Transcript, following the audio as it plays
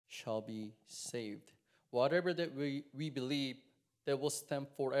shall be saved. Whatever that we believe that will stand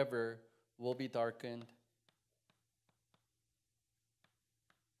forever will be darkened.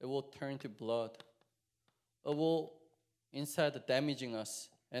 It will turn to blood. It will inside damaging us,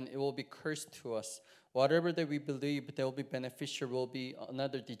 and it will be cursed to us. Whatever that we believe that will be beneficial will be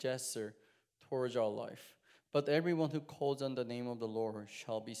another disaster towards our life. But everyone who calls on the name of the Lord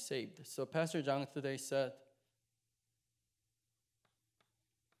shall be saved. So Pastor Jang today said,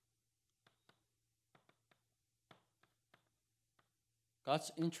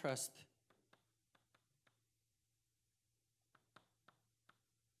 God's interest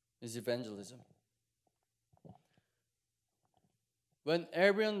is evangelism. When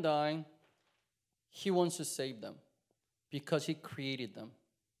everyone dying, He wants to save them because He created them.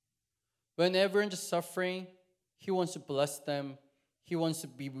 When everyone's suffering, He wants to bless them. He wants to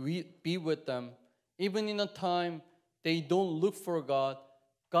be with them. Even in a time they don't look for God,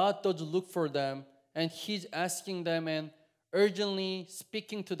 God does look for them, and He's asking them and urgently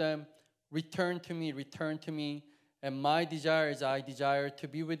speaking to them, return to me. And my desire is I desire to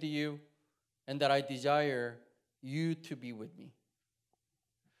be with you, and that I desire you to be with me.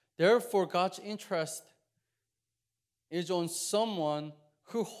 Therefore, God's interest is on someone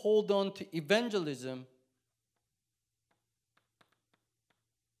who hold on to evangelism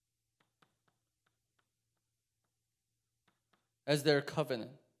as their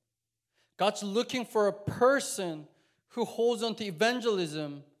covenant. God's looking for a person who holds on to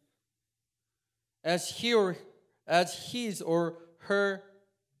evangelism as his or her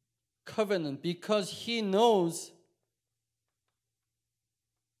covenant, because He knows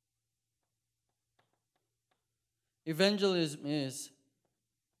evangelism is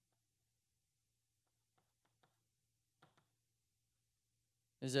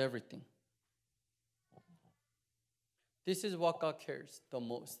everything. This is what God cares the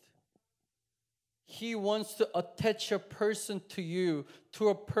most. He wants to attach a person to you, to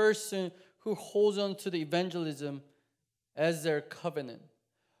a person who holds on to the evangelism as their covenant.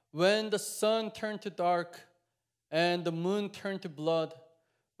 When the sun turned to dark and the moon turned to blood,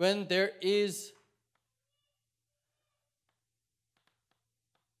 when there is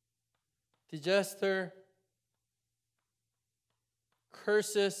disaster,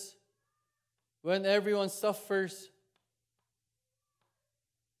 curses, when everyone suffers,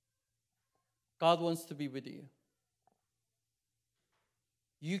 God wants to be with you.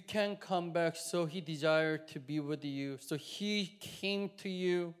 You can come back, so He desired to be with you. So He came to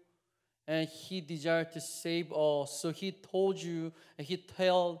you and He desired to save all. So He told you, and He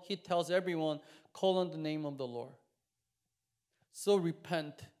tells everyone, call on the name of the Lord. So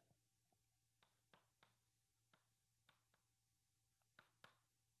repent.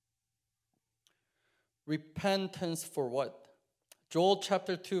 Repentance for what? Joel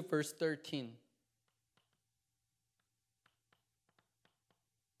chapter 2, verse 13.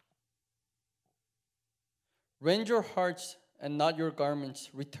 Rend your hearts and not your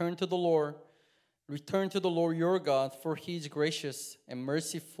garments. Return to the Lord your God, for He is gracious and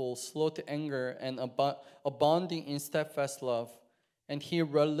merciful, slow to anger, and abounding in steadfast love. And He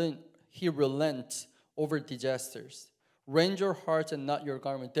relents over disasters. Rend your hearts and not your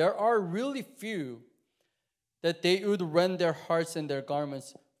garments. There are really few that they would rend their hearts and their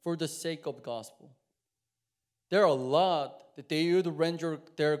garments for the sake of the gospel. There are a lot that they would rend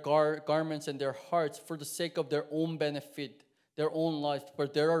their garments and their hearts for the sake of their own benefit, their own life.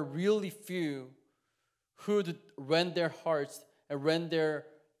 But there are really few who would rend their hearts and rend their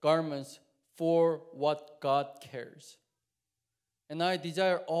garments for what God cares. And I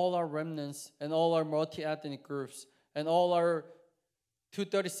desire all our remnants and all our multi-ethnic groups and all our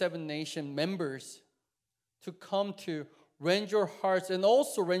 237 nation members to come to rend your hearts and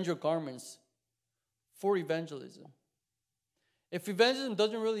also rend your garments for evangelism. If evangelism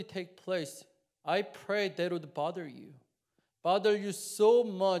doesn't really take place, I pray that would bother you so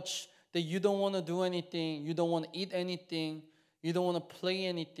much that you don't want to do anything, you don't want to eat anything, you don't want to play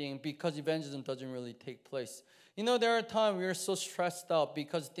anything because evangelism doesn't really take place. You know, there are times we're so stressed out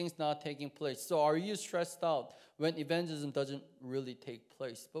because things not taking place. So are you stressed out when evangelism doesn't really take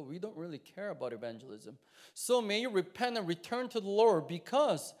place? But we don't really care about evangelism. So may you repent and return to the Lord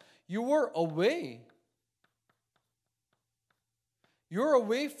because you were away. You're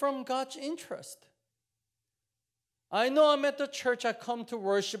away from God's interest. I know I'm at the church, I come to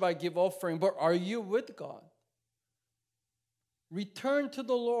worship, I give offering, but are you with God? Return to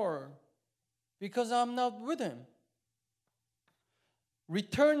the Lord because I'm not with Him.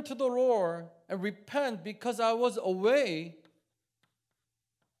 Return to the Lord and repent because I was away.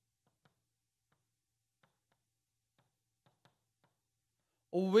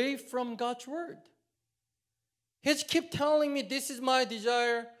 away from God's word. He's keep telling me, this is my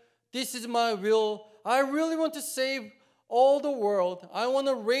desire, this is my will. I really want to save all the world. I want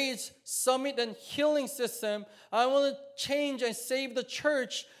to raise summit and healing system. I want to change and save the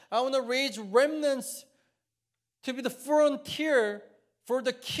church. I want to raise remnants to be the frontier for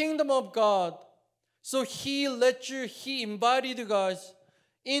the kingdom of God. So He invited you guys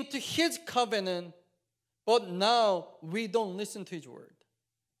into His covenant, but now we don't listen to His word.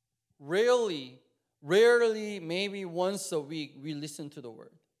 Rarely, maybe once a week, we listen to the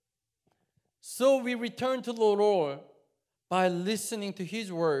word. So we return to the Lord by listening to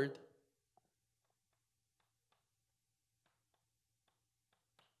His word.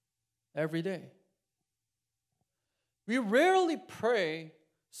 Every day. We rarely pray,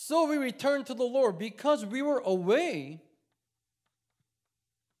 so we return to the Lord because we were away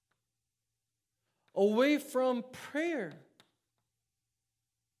from prayer.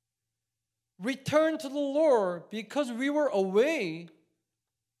 Return to the Lord because we were away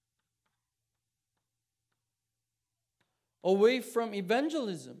from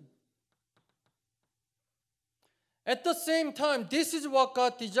evangelism. At the same time, this is what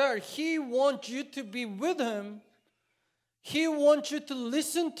God desires. He wants you to be with Him. He wants you to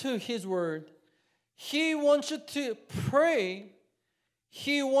listen to His word. He wants you to pray.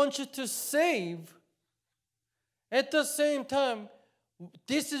 He wants you to save. At the same time,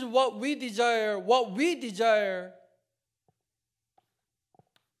 this is what we desire. What we desire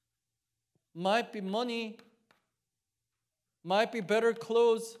might be money, might be better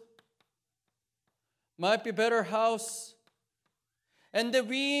clothes, might be better house, and that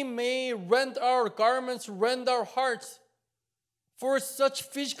we may rent our garments, rent our hearts for such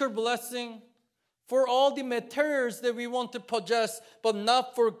physical blessing, for all the materials that we want to possess, but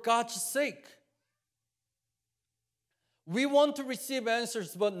not for God's sake. We want to receive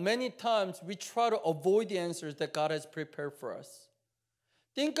answers, but many times we try to avoid the answers that God has prepared for us.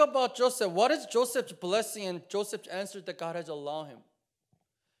 Think about Joseph. What is Joseph's blessing and Joseph's answer that God has allowed him?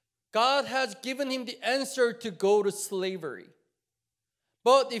 God has given him the answer to go to slavery.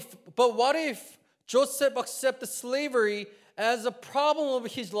 But what if Joseph accepted slavery as a problem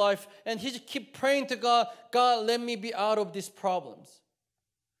of his life and he keep praying to God, God, let me be out of these problems.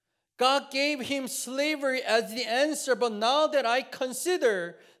 God gave him slavery as the answer, but now that I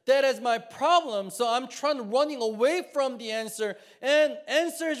consider that as my problem, so I'm running away from the answer, and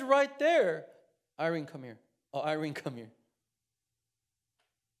answer is right there. Irene, come here. Oh, Irene, come here.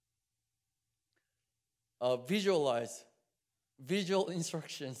 Visual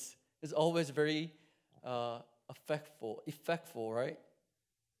instructions is always very effectful, right?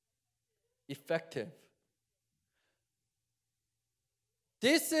 Effective.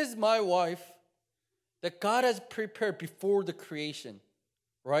 This is my wife that God has prepared before the creation.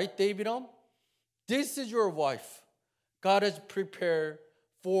 Right, David? This is your wife. God has prepared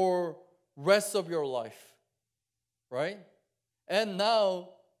for rest of your life. Right? And now,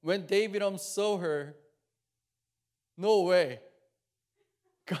 when David saw her, no way.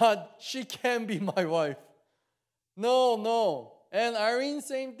 God, she can't be my wife. No. And Irene,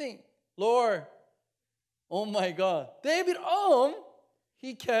 same thing. Lord, oh my God. David,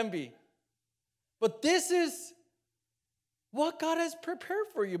 he can be. But this is what God has prepared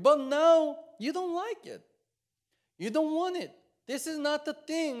for you. But now you don't like it. You don't want it. This is not the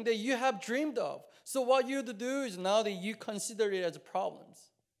thing that you have dreamed of. So what you do is now that you consider it as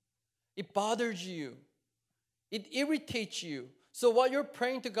problems. It bothers you. It irritates you. So what you're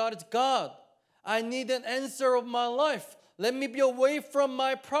praying to God is, God, I need an answer of my life. Let me be away from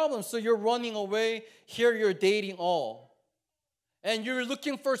my problems. So you're running away. Here you're dating all. And you're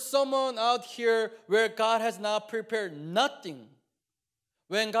looking for someone out here where God has not prepared nothing,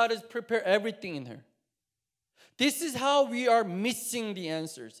 when God has prepared everything in her. This is how we are missing the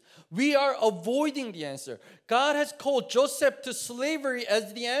answers. We are avoiding the answer. God has called Joseph to slavery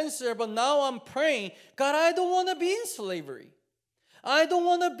as the answer, but now I'm praying, God, I don't want to be in slavery. I don't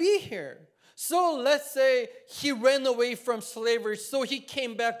want to be here. So let's say he ran away from slavery, so he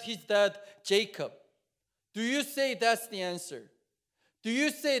came back to his dad, Jacob. Do you say that's the answer? Do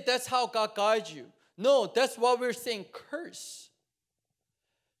you say that's how God guides you? No, that's what we're saying, curse.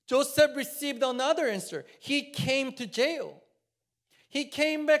 Joseph received another answer. He came to jail. He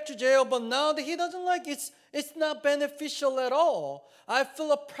came back to jail, but now that he doesn't like it, it's not beneficial at all. I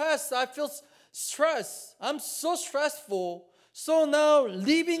feel oppressed. I feel stressed. I'm so stressful. So now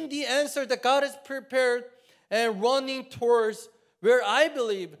leaving the answer that God has prepared and running towards where I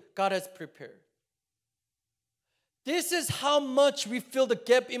believe God has prepared. This is how much we feel the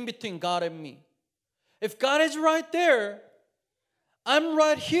gap in between God and me. If God is right there, I'm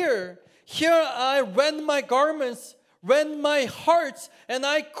right here. Here I rend my garments, rend my heart, and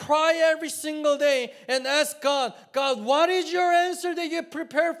I cry every single day and ask God, God, what is your answer that you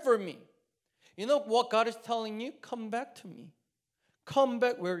prepared for me? You know what God is telling you? Come back to me. Come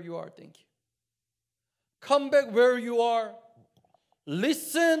back where you are. Thank you. Come back where you are.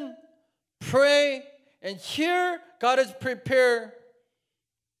 Listen, pray, and here God has prepared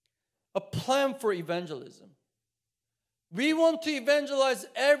a plan for evangelism. We want to evangelize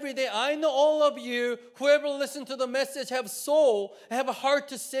every day. I know all of you, whoever listened to the message, have soul, have a heart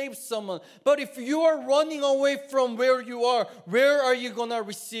to save someone. But if you are running away from where you are, where are you going to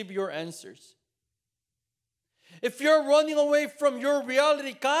receive your answers? If you're running away from your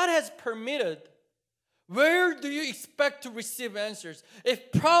reality God has permitted, where do you expect to receive answers?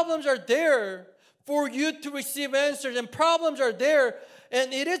 If problems are there for you to receive answers, and problems are there,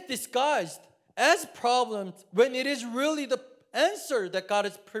 and it is disguised as problems when it is really the answer that God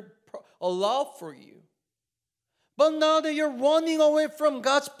has allowed for you. But now that you're running away from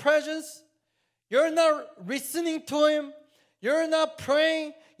God's presence, you're not listening to Him, you're not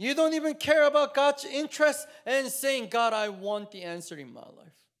praying, you don't even care about God's interest, and saying, God, I want the answer in my life.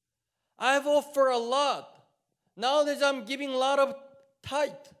 I've offered a lot. Now that I'm giving a lot of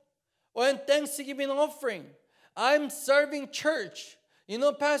tithe and Thanksgiving offering, I'm serving church. You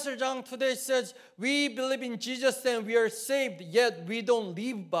know, Pastor Zhang today says, we believe in Jesus and we are saved, yet we don't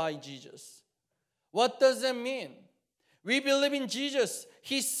live by Jesus. What does that mean? We believe in Jesus.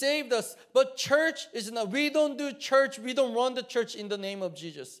 He saved us. But church is not, we don't do church, we don't run the church in the name of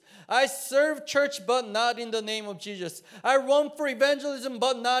Jesus. I serve church, but not in the name of Jesus. I run for evangelism,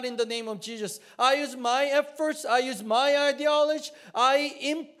 but not in the name of Jesus. I use my efforts, I use my ideology,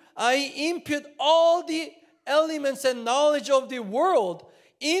 I input all the elements and knowledge of the world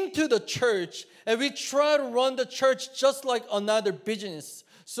into the church, and we try to run the church just like another business.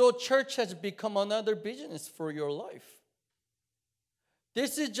 So church has become another business for your life.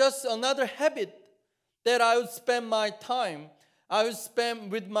 This is just another habit that I would spend my time, I would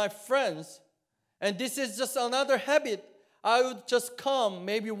spend with my friends, and this is just another habit. I would just come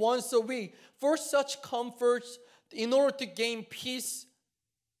maybe once a week for such comforts in order to gain peace.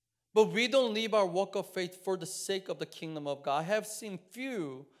 But we don't live our walk of faith for the sake of the kingdom of God. I have seen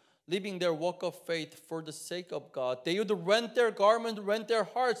few living their walk of faith for the sake of God. They would rent their garment, rent their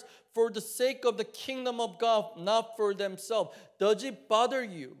hearts for the sake of the kingdom of God, not for themselves. Does it bother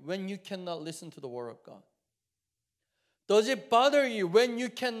you when you cannot listen to the word of God? Does it bother you when you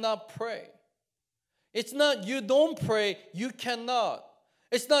cannot pray? It's not you don't pray, you cannot.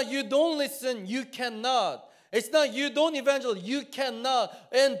 It's not you don't listen, you cannot. It's not you don't evangelize, you cannot.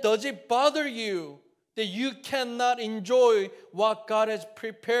 And does it bother you that you cannot enjoy what God has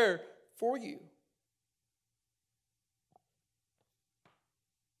prepared for you?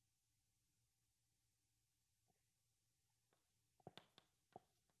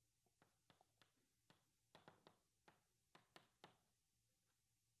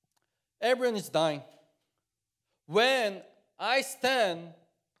 Everyone is dying. When I stand,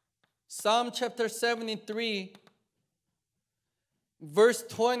 Psalm chapter 73, verse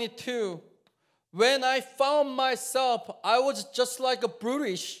 22, when I found myself, I was just like a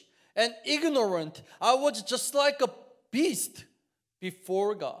brutish and ignorant. I was just like a beast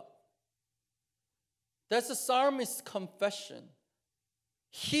before God. That's the psalmist's confession.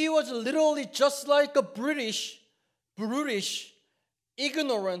 He was literally just like a brutish,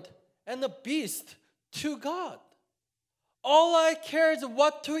 ignorant, and a beast to God. All I care is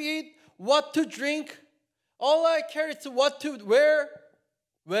what to eat, what to drink. All I care is what to wear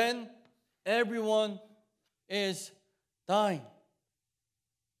when everyone is dying.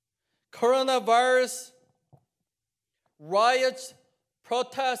 Coronavirus, riots,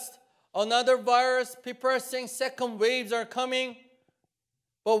 protests, another virus. People are saying second waves are coming.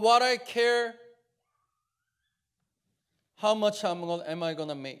 But what I care, how much am I going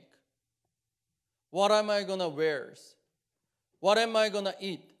to make? What am I going to wear? What am I going to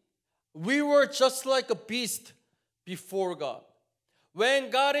eat? We were just like a beast before God. When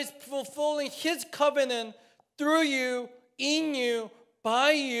God is fulfilling His covenant through you, in you,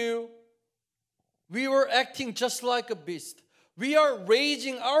 by you, we were acting just like a beast. We are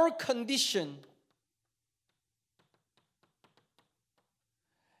raising our condition.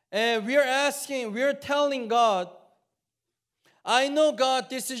 And we are telling God, I know, God,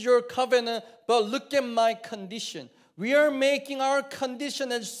 this is your covenant, but look at my condition. We are making our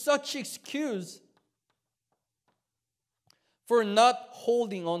condition as such excuse for not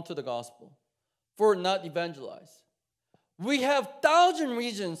holding on to the gospel, for not evangelize. We have 1,000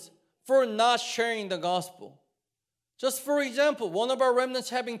 reasons for not sharing the gospel. Just for example, one of our remnants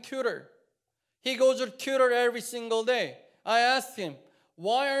having tutor. He goes to tutor every single day. I asked him,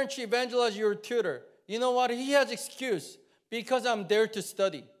 why aren't you evangelizing your tutor? You know what? He has excuse. Because I'm there to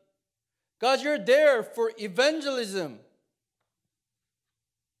study. God, you're there for evangelism.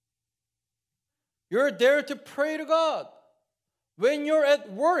 You're there to pray to God. When you're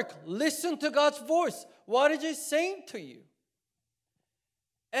at work, listen to God's voice. What is He saying to you?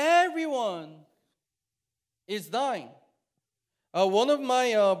 Everyone is dying. One of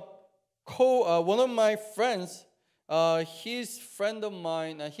my friends, he's friend of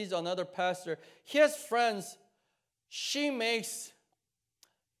mine. He's another pastor. He has friends. He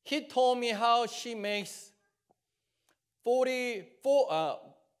told me how she makes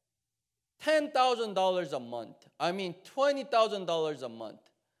 $10,000 a month. I mean $20,000 a month.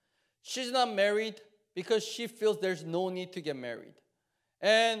 She's not married because she feels there's no need to get married.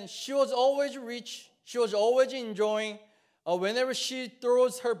 And she was always rich. She was always enjoying. Whenever she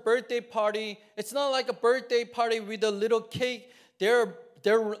throws her birthday party, it's not like a birthday party with a little cake. They're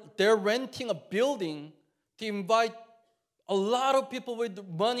renting a building to invite a lot of people with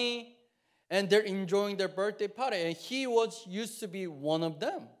money, and they're enjoying their birthday party. And he used to be one of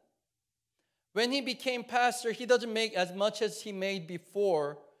them. When he became pastor, he doesn't make as much as he made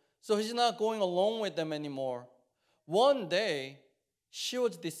before, so he's not going along with them anymore. One day, she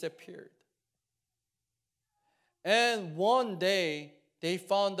was disappeared. And one day, he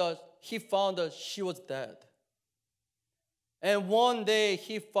found out she was dead. And one day,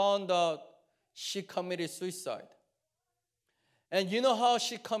 he found out she committed suicide. And you know how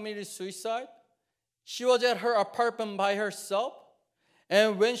she committed suicide? She was at her apartment by herself.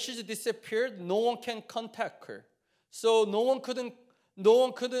 And when she disappeared, no one can contact her. So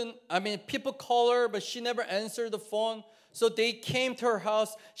people call her, but she never answered the phone. So they came to her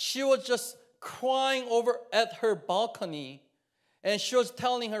house. She was just crying over at her balcony. And she was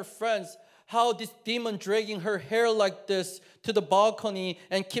telling her friends how this demon dragging her hair like this to the balcony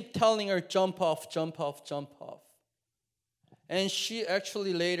and keep telling her, jump off, jump off, jump off. And she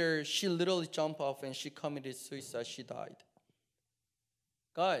literally jumped off and she committed suicide. She died.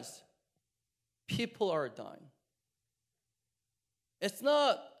 Guys, people are dying. It's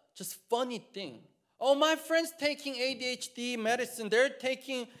not just funny thing. Oh, my friend's taking ADHD medicine. They're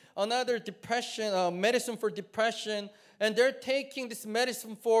taking another medicine for depression. And they're taking this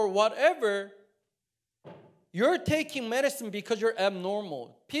medicine for whatever. You're taking medicine because you're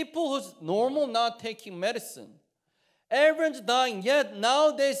abnormal. People who's normal not taking medicine. Everyone's dying, yet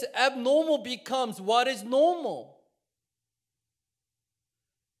nowadays abnormal becomes what is normal.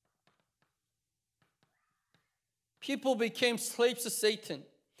 People became slaves to Satan.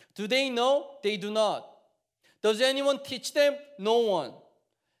 Do they know? They do not. Does anyone teach them? No one.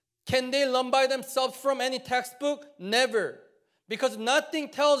 Can they learn by themselves from any textbook? Never. Because nothing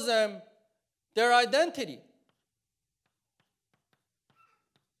tells them their identity.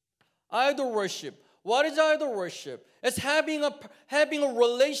 Idol worship. What is idol worship? It's having a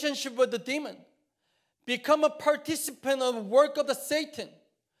relationship with the demon. Become a participant of the work of the Satan.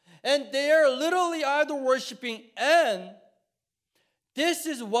 And they are literally idol worshiping. And this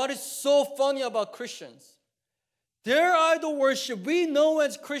is what is so funny about Christians. Their idol worship, we know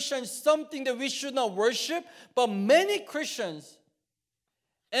as Christians something that we should not worship, but many Christians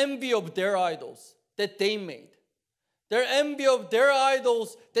envy of their idols that they made. They're envy of their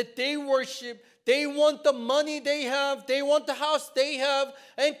idols that they worship. They want the money they have. They want the house they have.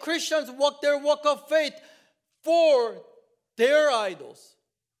 And Christians walk their walk of faith for their idols.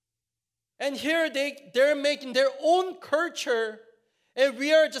 And here they're making their own culture. And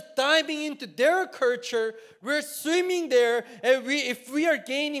we are just diving into their culture. We're swimming there. And if we are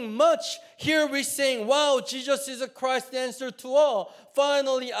gaining much, here we're saying, wow, Jesus is a Christ answer to all.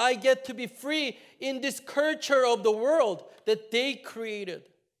 Finally, I get to be free in this culture of the world that they created.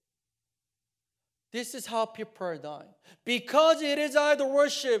 This is how people are dying. Because it is idol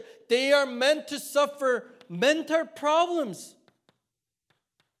worship, they are meant to suffer mental problems.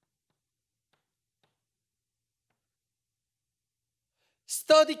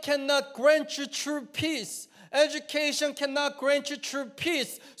 Study cannot grant you true peace. Education cannot grant you true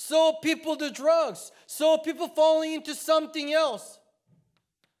peace. So people do drugs. So people falling into something else.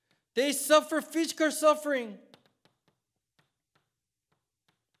 They suffer physical suffering.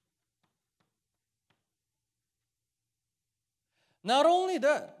 Not only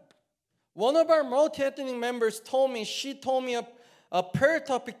that, one of our multi-ethnic members told me a prayer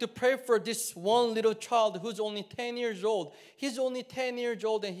topic to pray for this one little child who's only 10 years old. He's only 10 years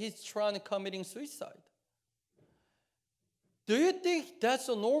old and he's committing suicide. Do you think that's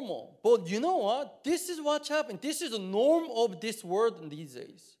a normal? But you know what? This is what's happening. This is the norm of this world in these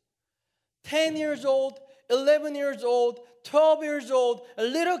days. 10 years old, 11 years old, 12 years old,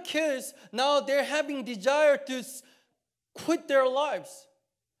 little kids, now they're having desire to quit their lives.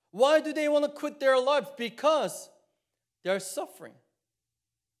 Why do they want to quit their lives? Because they're suffering.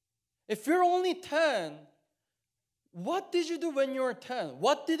 If you're only 10, what did you do when you were 10?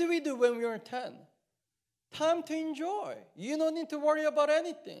 What did we do when we were 10? Time to enjoy. You don't need to worry about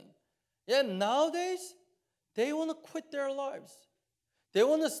anything. Yeah, nowadays, they want to quit their lives. They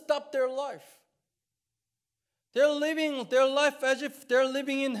want to stop their life. They're living their life as if they're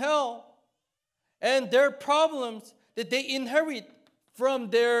living in hell. And their problems that they inherit from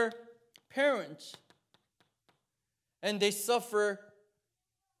their parents. And they suffer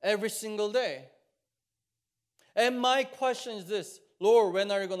every single day. And my question is this: Lord,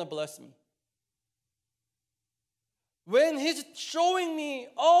 when are you going to bless me? When He's showing me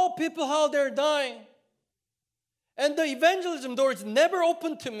all people how they're dying, and the evangelism door is never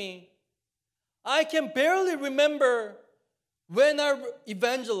open to me, I can barely remember when I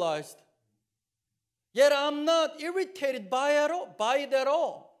evangelized. Yet I'm not irritated by it at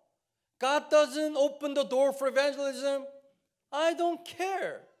all. God doesn't open the door for evangelism. I don't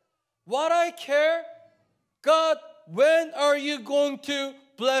care. What I care, God, when are you going to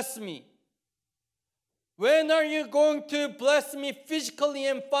bless me? When are you going to bless me physically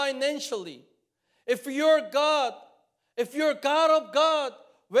and financially? If you're God, if you're God of God,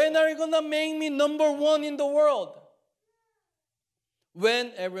 when are you going to make me number one in the world?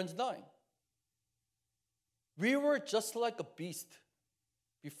 When everyone's dying. We were just like a beast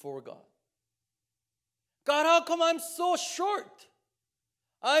before God. God, how come I'm so short?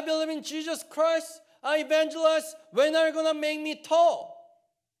 I believe in Jesus Christ. I evangelize. When are you going to make me tall?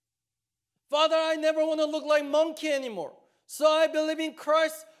 Father, I never want to look like monkey anymore. So I believe in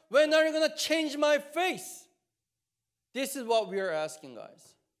Christ. When are you going to change my face? This is what we are asking,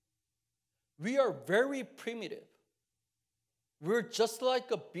 guys. We are very primitive. We're just like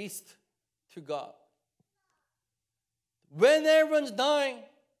a beast to God. When everyone's dying,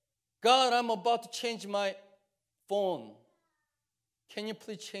 God, I'm about to change my phone. Can you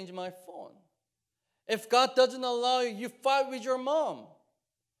please change my phone? If God doesn't allow you, you fight with your mom.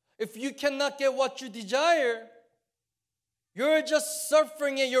 If you cannot get what you desire, you're just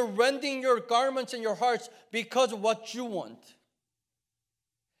suffering and you're rending your garments and your hearts because of what you want.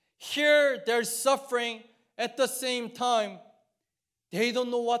 Here, they're suffering at the same time. They don't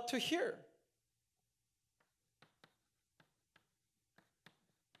know what to hear.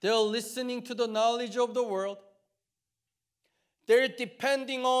 They're listening to the knowledge of the world. They're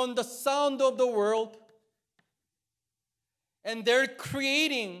depending on the sound of the world. And they're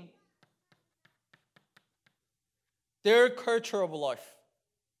creating their culture of life.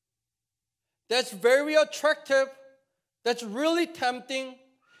 That's very attractive. That's really tempting.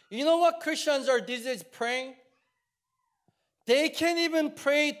 You know what Christians are these days praying? They can't even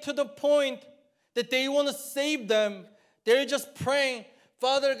pray to the point that they want to save them. They're just praying,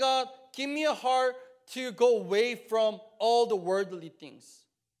 Father God, give me a heart to go away from all the worldly things.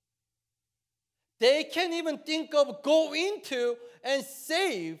 They can't even think of go into and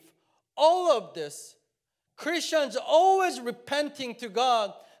save all of this. Christians always repenting to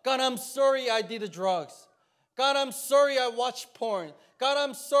God. God, I'm sorry I did drugs. God, I'm sorry I watched porn. God,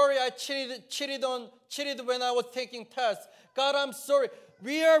 I'm sorry I cheated when I was taking tests. God, I'm sorry.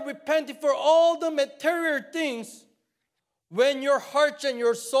 We are repenting for all the material things when your hearts and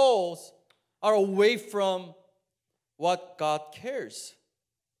your souls are away from what God cares.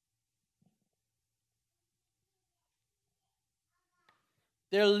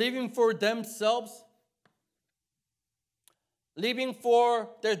 They're living for themselves,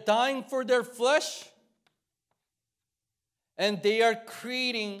 they're dying for their flesh, and they are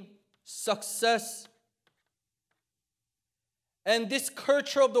creating success. And this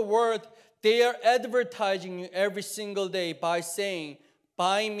culture of the world, they are advertising you every single day by saying,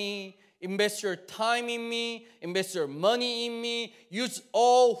 buy me, invest your time in me, invest your money in me, use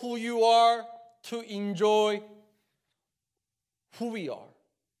all who you are to enjoy who we are.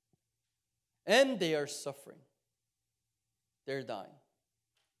 And they are suffering. They're dying.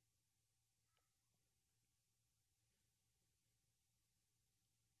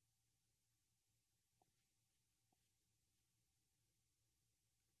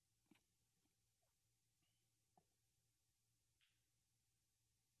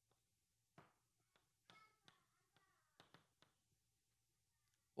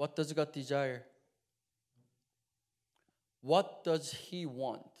 What does God desire? What does He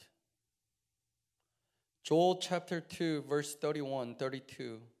want? Joel chapter 2, verse 31,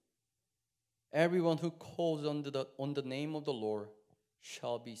 32. Everyone who calls on the name of the Lord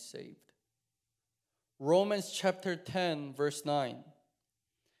shall be saved. Romans chapter 10, verse 9.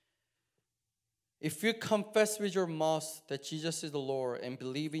 If you confess with your mouth that Jesus is the Lord and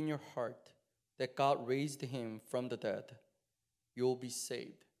believe in your heart that God raised him from the dead, you'll be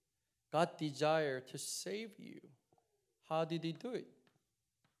saved. God desired to save you. How did he do it?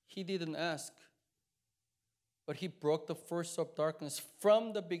 He didn't ask. But he broke the force of darkness.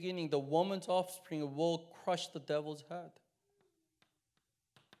 From the beginning, the woman's offspring will crush the devil's head.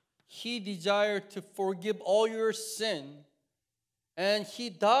 He desired to forgive all your sin. And he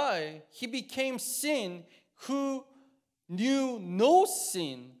died. He became sin who knew no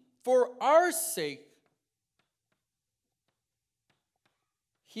sin for our sake.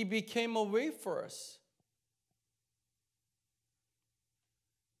 He became a way for us.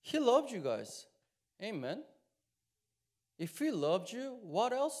 He loved you guys. Amen. If he loved you,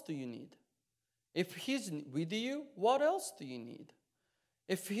 what else do you need? If he's with you, what else do you need?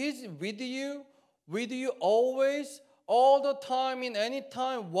 If he's with you always, all the time, in any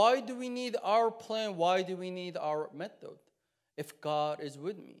time, why do we need our plan? Why do we need our method? If God is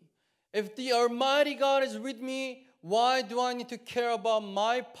with me. If the Almighty God is with me, why do I need to care about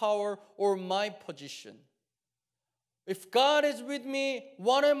my power or my position? If God is with me,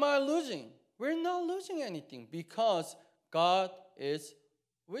 what am I losing? We're not losing anything because God is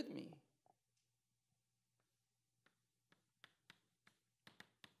with me.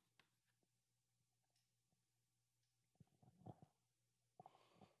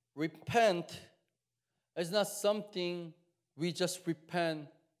 Repent is not something we just repent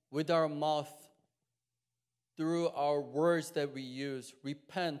with our mouth through our words that we use.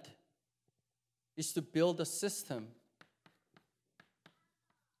 Repent is to build a system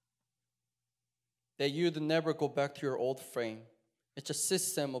that you'd never go back to your old frame. It's a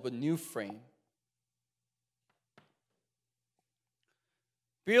system of a new frame.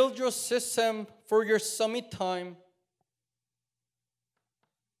 Build your system for your summit time.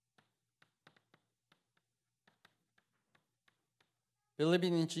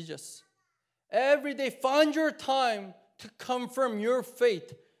 Believing in Jesus. Every day, find your time to confirm your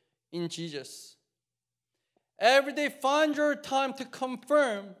faith in Jesus. Every day, find your time to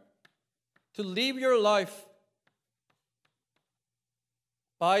confirm, to live your life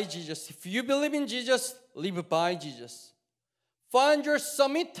by Jesus. If you believe in Jesus, live by Jesus. Find your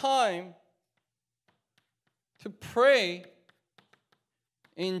summit time to pray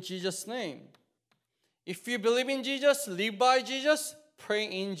in Jesus' name. If you believe in Jesus, live by Jesus, pray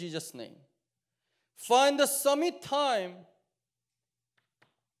in Jesus' name. Find the summit time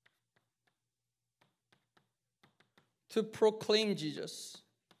to proclaim Jesus.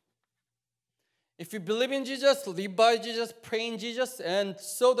 If you believe in Jesus, live by Jesus, pray in Jesus, and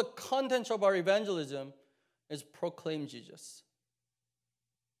so the content of our evangelism is proclaim Jesus.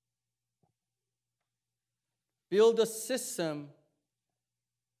 Build a system,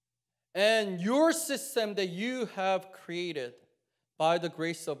 and your system that you have created by the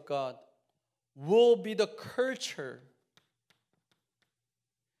grace of God will be the culture.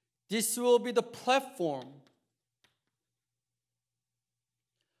 This will be the platform.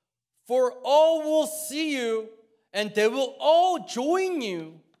 For all will see you, and they will all join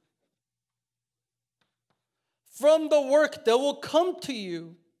you. From the work, they will come to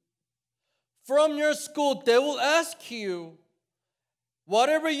you. From your school, they will ask you.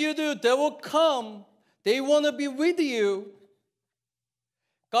 Whatever you do, they will come. They want to be with you.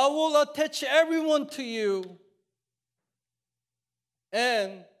 God will attach everyone to you.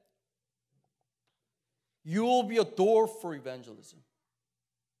 And you will be a door for evangelism.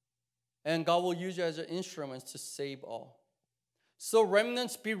 And God will use you as an instrument to save all. So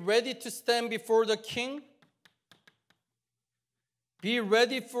remnants, be ready to stand before the King. Be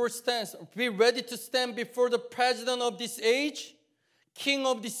ready to stand before the president of this age, king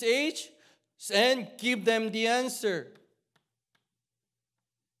of this age, and give them the answer.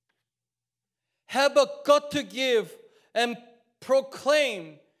 Have a gut to give and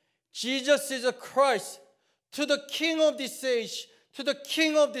proclaim Jesus is a Christ to the king of this age, to the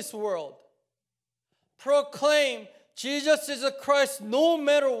king of this world. Proclaim Jesus is a Christ no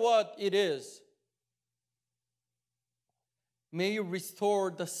matter what it is. May you restore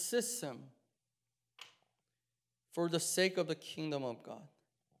the system for the sake of the kingdom of God.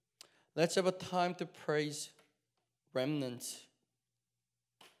 Let's have a time to praise remnants.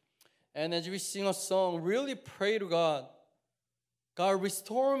 And as we sing a song, really pray to God. God,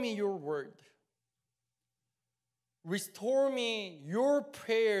 restore me your word. Restore me your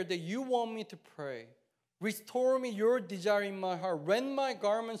prayer that you want me to pray. Restore me your desire in my heart. Rend my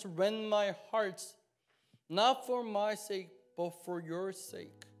garments, rend my hearts, not for my sake, but for your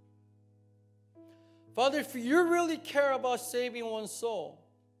sake. Father, if you really care about saving one soul,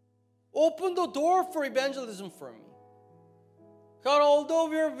 open the door for evangelism for me. God, although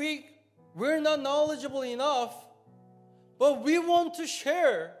we're weak, we're not knowledgeable enough, but we want to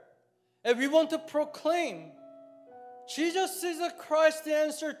share and we want to proclaim Jesus is a Christ, the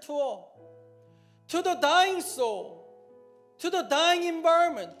answer to all. To the dying soul, to the dying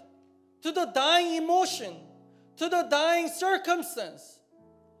environment, to the dying emotion, to the dying circumstance,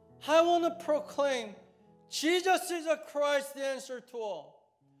 I want to proclaim Jesus is a Christ, the answer to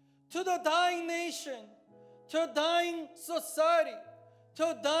all. To the dying nation, to a dying society,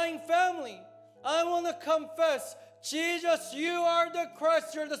 to a dying family, I want to confess, Jesus, you are the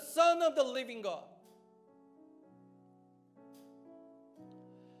Christ, you're the Son of the living God.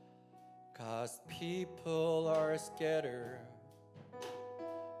 God's people are scattered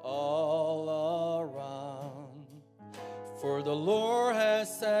all around, for the Lord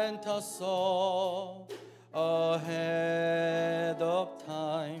has sent us all ahead of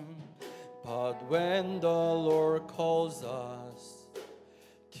time. But when the Lord calls us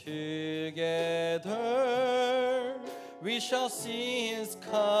together, we shall see His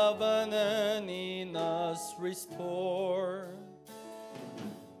covenant in us restored.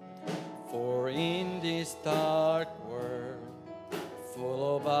 For in this dark world,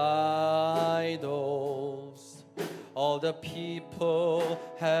 full of idols, all the people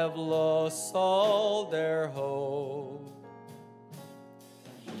have lost all their hope.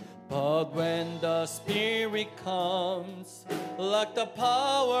 But when the Spirit comes, like the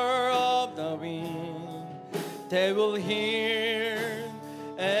power of the wind, they will hear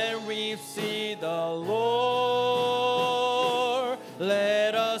and receive the Lord.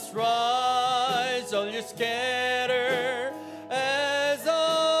 Let us rise, all you scatter as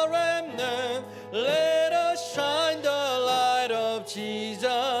a remnant. Let us shine the light of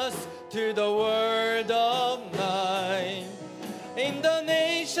Jesus to the world of night. In the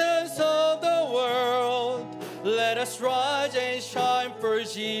nations of the world, let us rise and shine for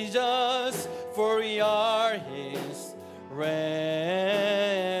Jesus, for we are His remnant.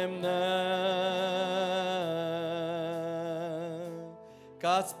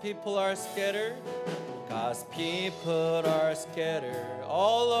 God's people are scattered. God's people are scattered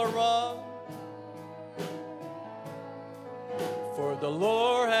all around. For the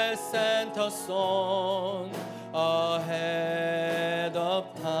Lord has sent us on ahead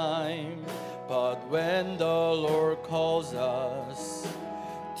of time. But when the Lord calls us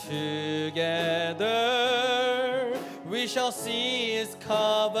together, we shall see His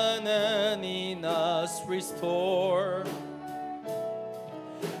covenant in us restored.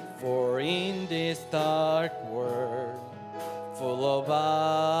 For in this dark world, full of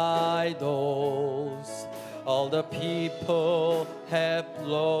idols, all the people have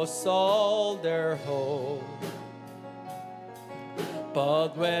lost all their hope.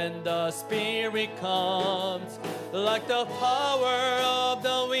 But when the Spirit comes, like the power of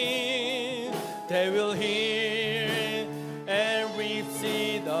the wind, they will hear and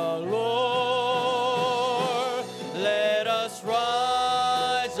receive the Lord. Let us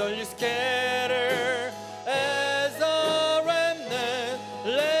rise, all you scatter as a remnant.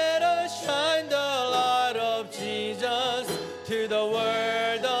 Let us shine the light of Jesus to the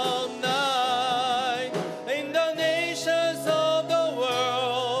world of night. In the nations of the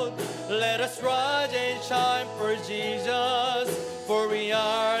world, let us rise and shine for Jesus, for we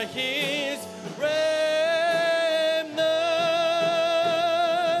are His remnant.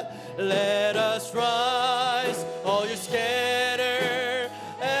 Let us rise, all you scatter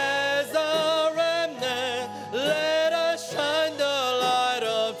as a remnant. Let us shine the light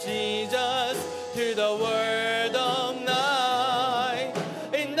of Jesus to the world of night.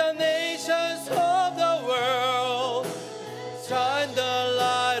 In the nations of the world, shine the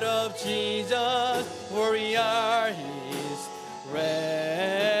light of Jesus, for we are His remnant.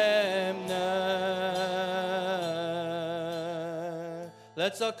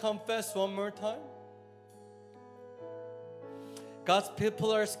 Let's all confess one more time. God's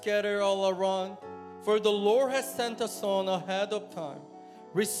people are scattered all around, for the Lord has sent us on ahead of time.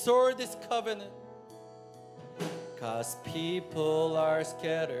 Restore this covenant. God's people are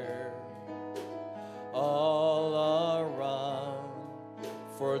scattered all around,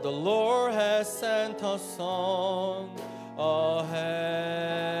 for the Lord has sent us on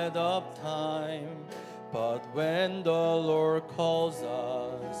ahead of time. But when the Lord calls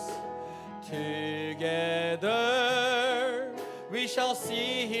us together, we shall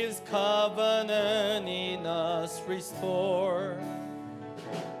see his covenant in us restore.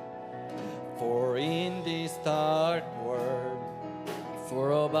 For in this dark world,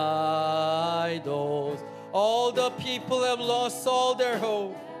 full of idols, all the people have lost all their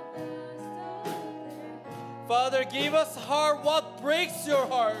hope. Father, give us heart what breaks your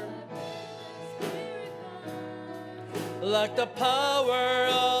heart. Like the power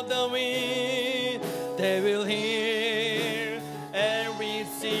of the wind, they will hear and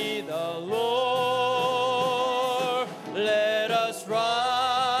receive the Lord. Let us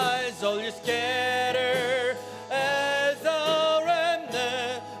rise, all you scatter as a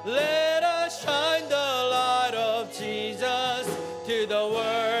remnant. Let us shine the light of Jesus to the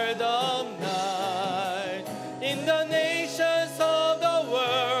world of night. In the nations of the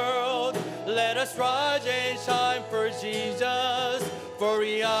world, let us rise and shine for Jesus, for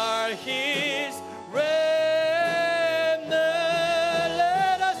we are his remnant.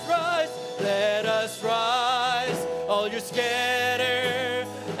 Let us rise, all you scatter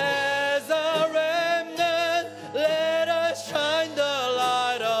as a remnant. Let us shine the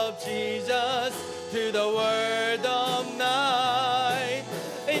light of Jesus to the world of night.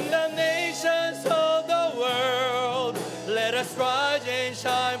 In the nations of the world, let us rise and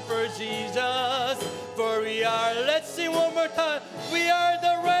shine for Jesus, for we are, let's sing one more time, we are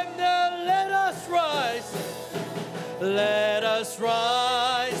the remnant. Let us rise. Let us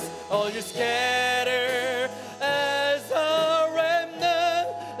rise, all you scatter as a remnant.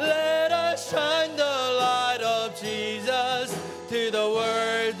 Let us shine the light of Jesus to the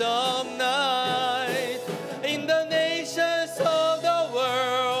world of night. In the nations of the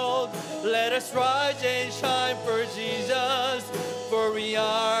world, let us rise and shine for Jesus, for we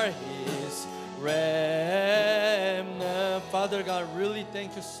are his remnant. Father God, really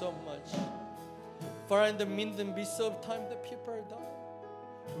thank you so much. For in the midst of time, the people are dying.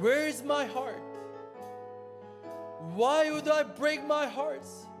 Where is my heart? Why would I break my heart?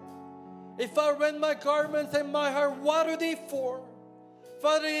 If I rend my garments and my heart, what are they for?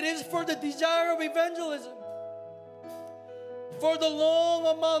 Father, it is for the desire of evangelism. For the long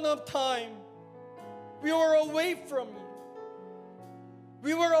amount of time, we were away from you.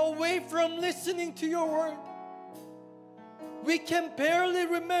 We were away from listening to your word. We can barely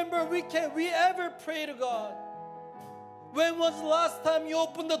remember we ever pray to God. When was the last time you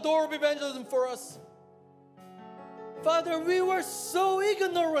opened the door of evangelism for us? Father, we were so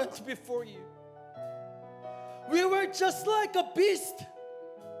ignorant before you. We were just like a beast.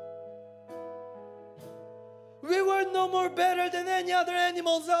 We were no more better than any other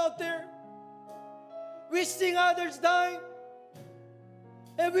animals out there. We seen others dying,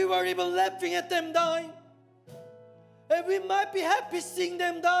 and we were even laughing at them dying. And we might be happy seeing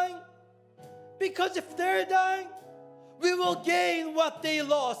them dying, because if they're dying, we will gain what they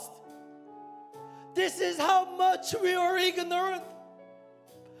lost. This is how much we are ignorant.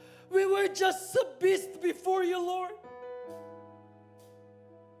 We were just a beast before you, Lord.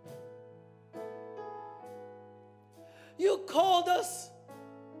 You called us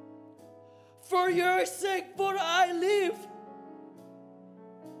for your sake, for I live.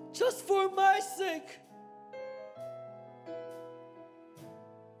 Just for my sake.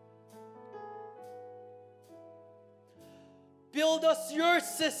 Build us your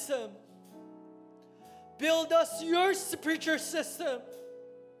system. Build us your spiritual system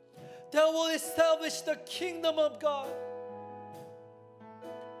that will establish the kingdom of God.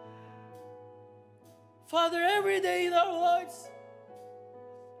 Father, every day in our lives,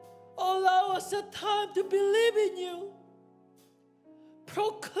 allow us a time to believe in you,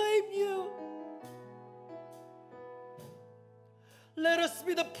 proclaim you. Let us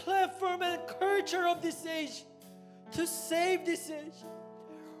be the platform and culture of this age to save this age.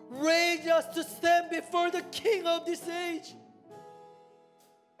 Raise us to stand before the King of this age.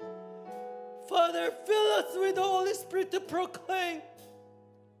 Father, fill us with the Holy Spirit to proclaim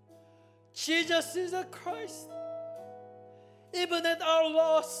Jesus is the Christ. Even at our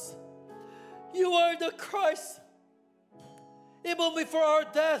loss, you are the Christ. Even before our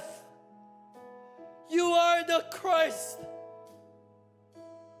death, you are the Christ.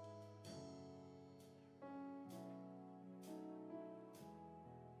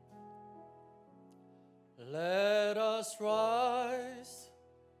 Let us rise,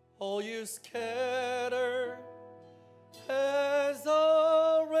 all you scatter, as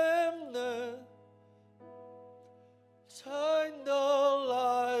a remnant. Shine the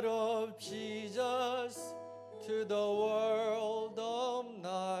light of Jesus to the world of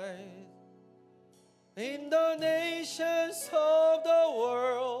night. In the nations of the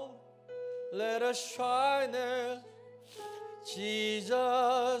world, let us shine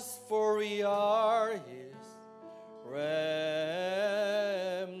Jesus, for we are His remnant.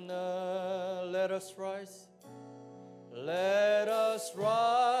 Let us rise. Let us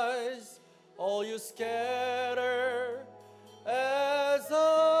rise, all you scattered as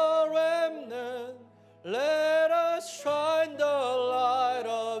a remnant. Let us shine the light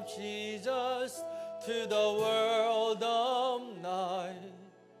of Jesus to the world of night.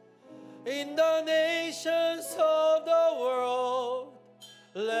 In the nations of the world,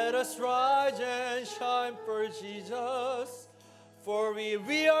 let us rise and shine for Jesus, for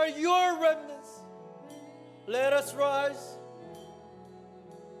we are your remnants. Let us rise.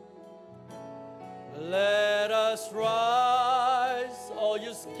 Let us rise, all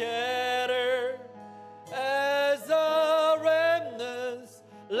you scattered as a remnants.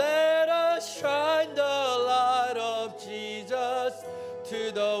 Let us shine the light of Jesus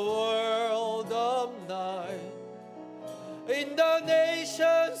to the world of night. In the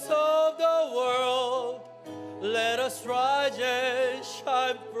nations of the world, let us rise and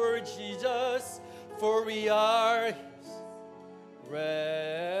shine for Jesus, for we are His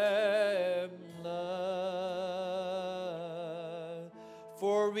remnant.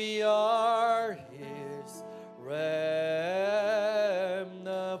 For we are His remnant.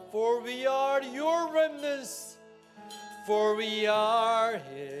 For we are your remnants. For we are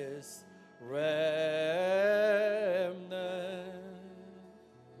His remnant.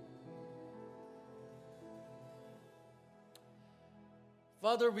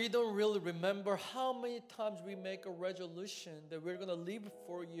 Father, we don't really remember how many times we make a resolution that we're going to live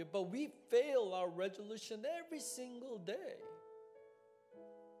for you, but we fail our resolution every single day.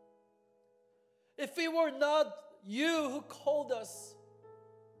 If it were not you who called us,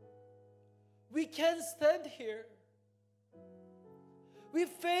 we can't stand here. We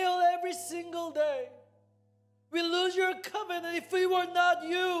fail every single day. We lose your covenant. If we were not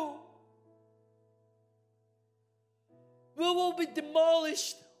you, we will be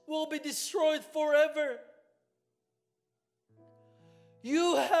demolished. We will be destroyed forever.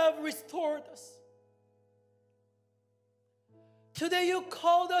 You have restored us. Today you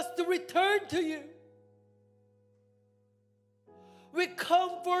called us to return to you. We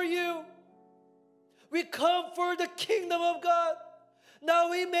come for you. We come for the kingdom of God. Now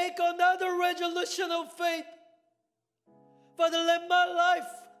we make another resolution of faith. Father, let my life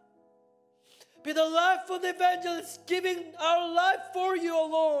be the life of the evangelist, giving our life for you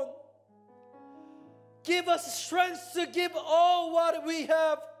alone. Give us strength to give all what we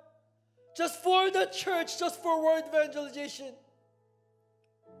have, just for the church, just for word evangelization.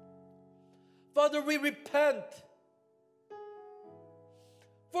 Father, we repent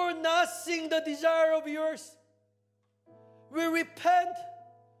for not seeing the desire of yours. We repent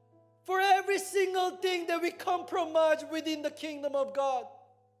for every single thing that we compromise within the kingdom of God.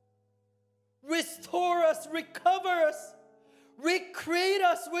 Restore us, recover us, recreate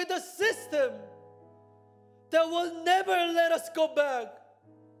us with a system that will never let us go back.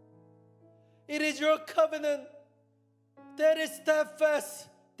 It is your covenant that is steadfast,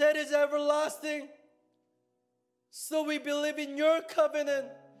 that is everlasting. So we believe in your covenant,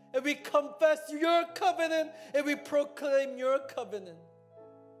 and we confess your covenant, and we proclaim your covenant.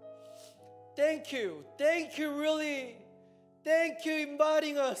 Thank you. Thank you, really. Thank you,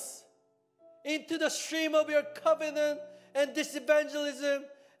 inviting us into the stream of your covenant and this evangelism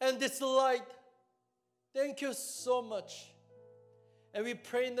and this light. Thank you so much. And we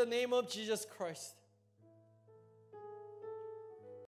pray in the name of Jesus Christ.